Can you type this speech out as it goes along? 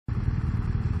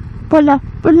So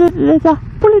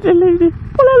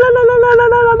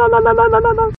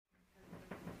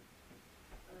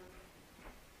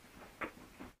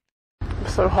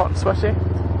hot and sweaty.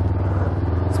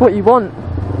 It's what you want.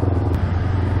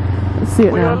 Let's see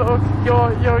it now. Your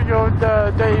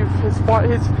Dave, his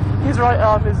right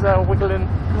arm is wiggling.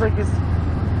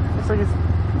 It's like he's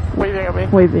waving at me.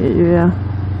 Waving at you, yeah.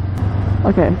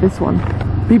 Okay, this one.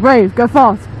 Be brave, go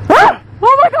fast. Ah!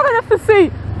 Oh my god, I left the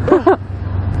seat!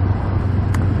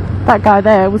 That guy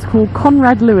there was called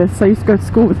Conrad Lewis. I used to go to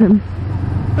school with him.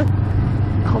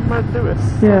 Conrad Lewis?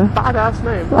 Yeah. Badass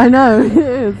name. I know, it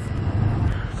is.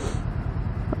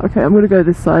 Okay, I'm gonna go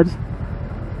this side.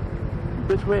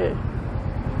 Which way?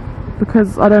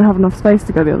 Because I don't have enough space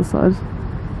to go the other side.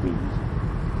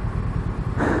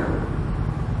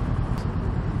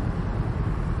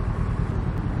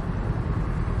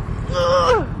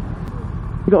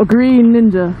 You got a green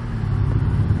ninja.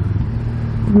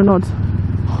 Give him a nod.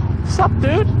 What's up,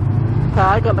 dude?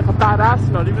 I got like a badass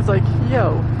nod. He was like,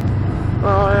 yo.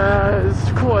 Oh yeah, it's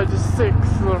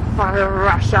 5:45 on fire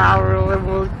rush hour and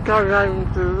we'll go home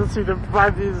to see the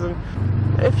brothers, and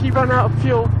if you run out of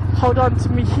fuel, hold on to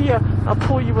me here, I'll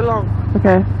pull you along.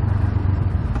 Okay.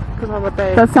 Because I'm a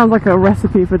babe. That sounds like a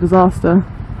recipe for disaster.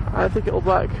 I think it'll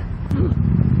work.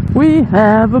 We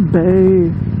have a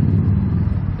babe.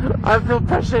 I feel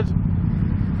pressured.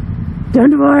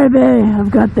 Don't worry, babe, I've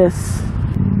got this.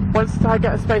 Once I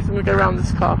get a space, I'm gonna go around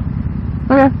this car.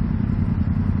 Okay.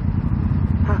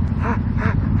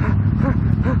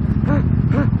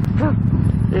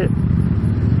 Yeah.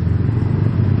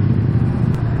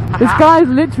 This guy's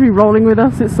literally rolling with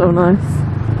us, it's so nice.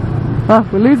 Ah,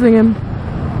 we're losing him.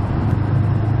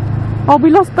 Oh, we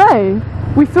lost Bay.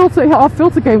 Our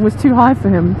filter game was too high for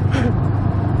him.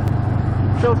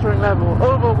 Filtering level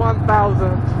over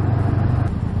 1000.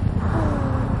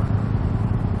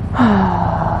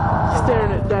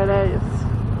 Staring at dead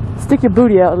ass. Stick your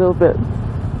booty out a little bit.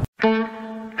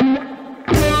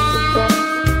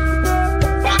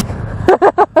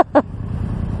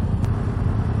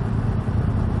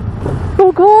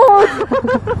 Oh god!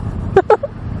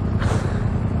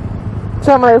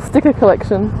 Show my little sticker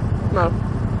collection. No.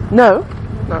 No?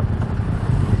 No.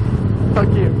 Fuck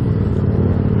you.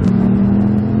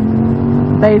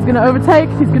 Hey, he's gonna overtake,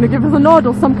 he's gonna give us a nod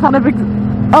or some kind of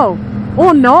oh,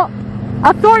 or not.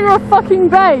 I thought you were a fucking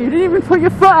bay, you didn't even put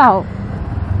your foot out.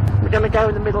 We're gonna go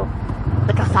in the middle,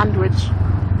 like a sandwich.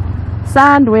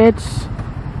 Sandwich.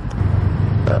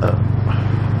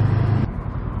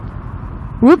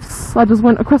 Whoops, I just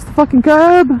went across the fucking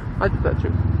curb. I did that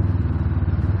too.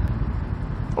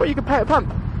 Or you could pay a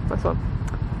pump. Nice one.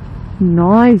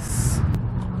 Nice.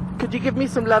 Could you give me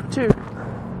some love too?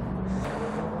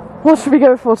 What should we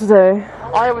go for today?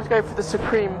 I always go for the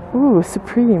Supreme. Ooh,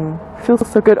 Supreme. Feels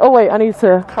so good. Oh wait, I need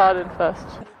to... Card in first.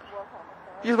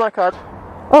 Use my card.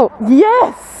 Oh,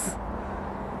 yes!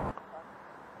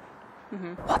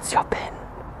 What's your pin?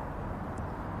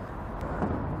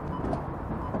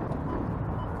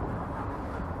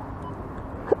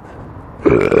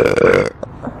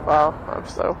 Wow, I'm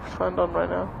so turned on right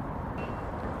now.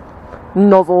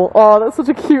 Nozzle. Oh, that's such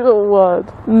a cute little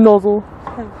word. Nozzle.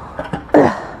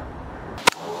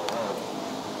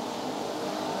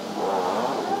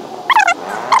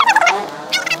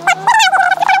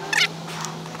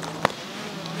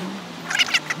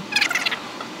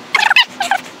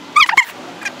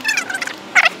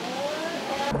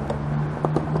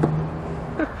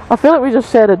 I feel like we just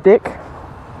shared a dick.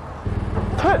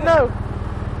 No!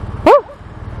 Oh!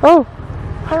 Oh!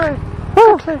 Hurry!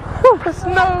 Oh! Quickly! Press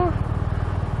no!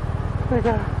 There we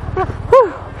go.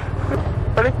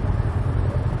 Ready?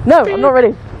 No, Beep. I'm not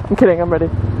ready. I'm kidding, I'm ready.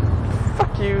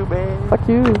 Fuck you, man. Fuck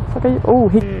you. Fuck you. Oh,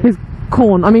 his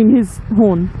corn. I mean, his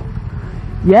horn.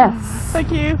 Yes.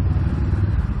 Thank you.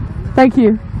 Thank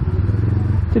you.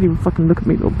 Didn't even fucking look at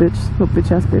me, little bitch. Little bitch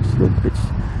ass bitch. Little bitch.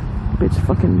 Bitch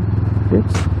fucking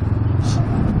bitch.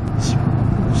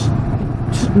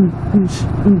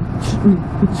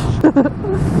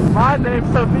 My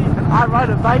name's Sophie and I ride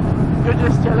a bike. You're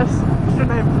just jealous. What's your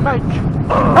name? Mike.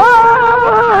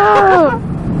 Ah!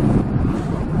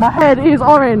 My head is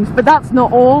orange, but that's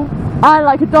not all. I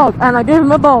like a dog and I give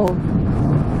him a bone.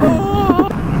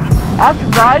 I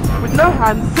can ride with no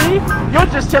hands, see? You're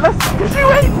just jealous because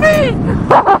you ate me!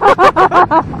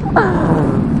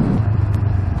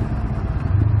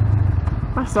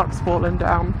 My sock's falling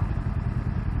down.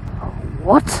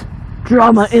 What?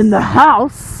 Drama in the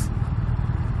house?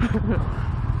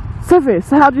 Sophie,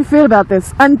 so how do you feel about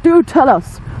this? And do tell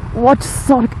us, what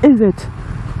sock is it?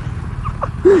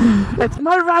 It's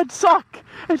my red sock!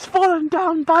 It's fallen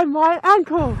down by my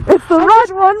ankle. It's the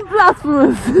right one,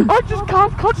 blasphemous. I just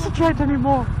can't concentrate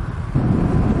anymore.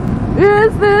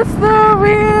 Is this the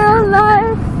real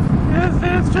life? Is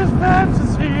this just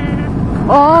fantasy?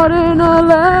 Caught in a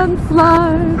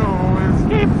landslide. No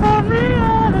escape from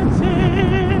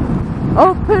reality.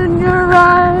 Open your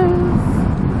eyes.